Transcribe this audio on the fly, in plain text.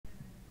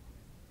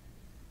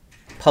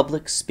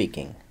Public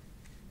speaking.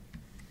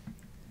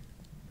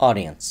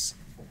 Audience.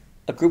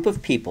 A group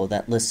of people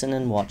that listen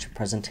and watch a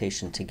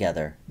presentation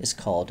together is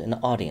called an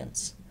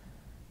audience.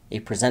 A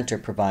presenter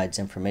provides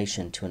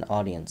information to an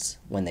audience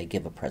when they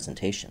give a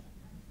presentation.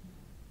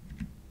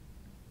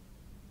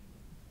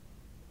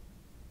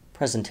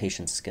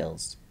 Presentation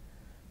skills.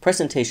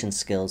 Presentation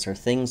skills are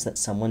things that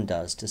someone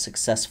does to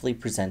successfully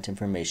present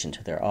information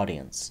to their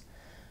audience.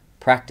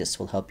 Practice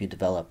will help you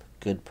develop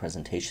good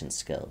presentation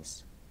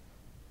skills.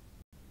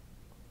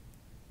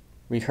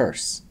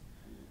 Rehearse.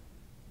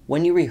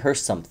 When you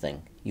rehearse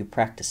something, you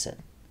practice it.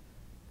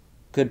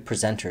 Good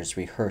presenters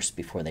rehearse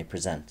before they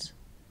present.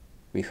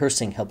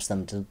 Rehearsing helps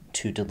them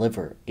to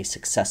deliver a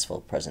successful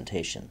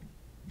presentation.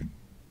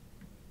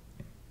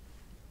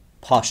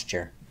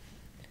 Posture.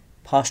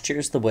 Posture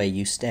is the way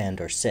you stand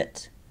or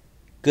sit.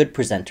 Good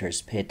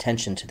presenters pay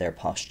attention to their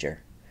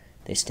posture.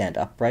 They stand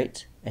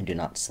upright and do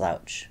not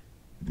slouch.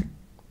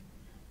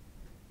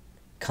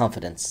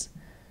 Confidence.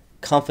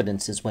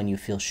 Confidence is when you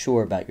feel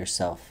sure about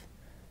yourself.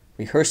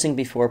 Rehearsing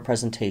before a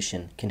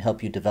presentation can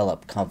help you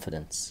develop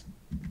confidence.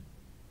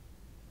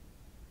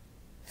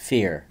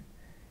 Fear.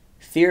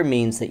 Fear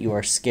means that you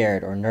are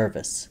scared or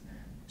nervous.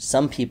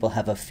 Some people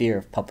have a fear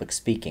of public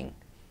speaking.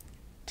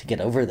 To get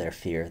over their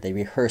fear, they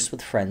rehearse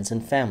with friends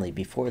and family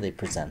before they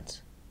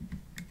present.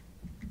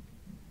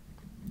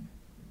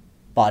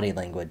 Body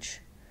language.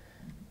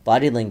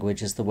 Body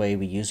language is the way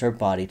we use our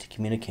body to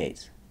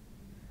communicate.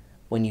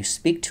 When you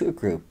speak to a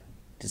group,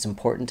 it is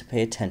important to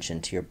pay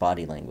attention to your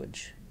body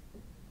language.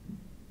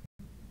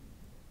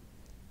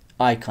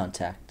 Eye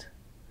contact.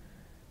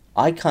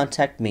 Eye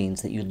contact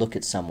means that you look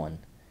at someone.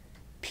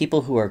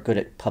 People who are good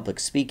at public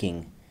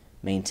speaking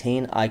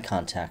maintain eye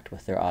contact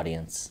with their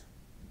audience.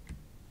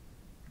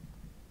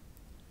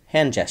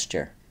 Hand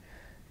gesture.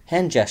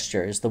 Hand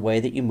gesture is the way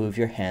that you move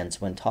your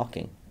hands when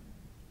talking.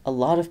 A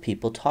lot of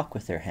people talk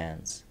with their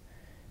hands.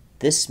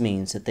 This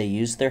means that they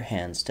use their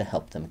hands to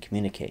help them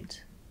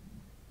communicate.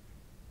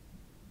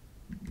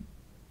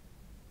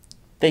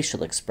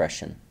 Facial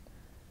expression.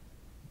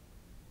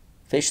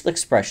 Facial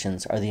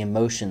expressions are the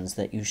emotions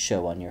that you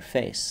show on your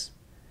face.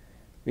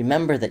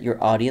 Remember that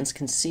your audience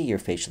can see your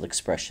facial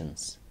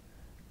expressions.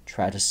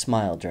 Try to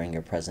smile during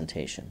your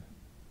presentation.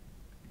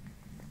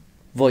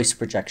 Voice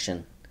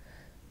projection.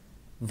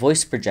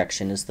 Voice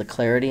projection is the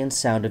clarity and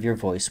sound of your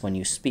voice when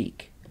you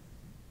speak.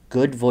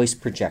 Good voice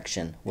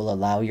projection will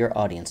allow your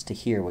audience to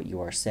hear what you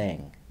are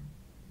saying.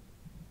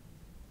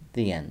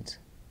 The end.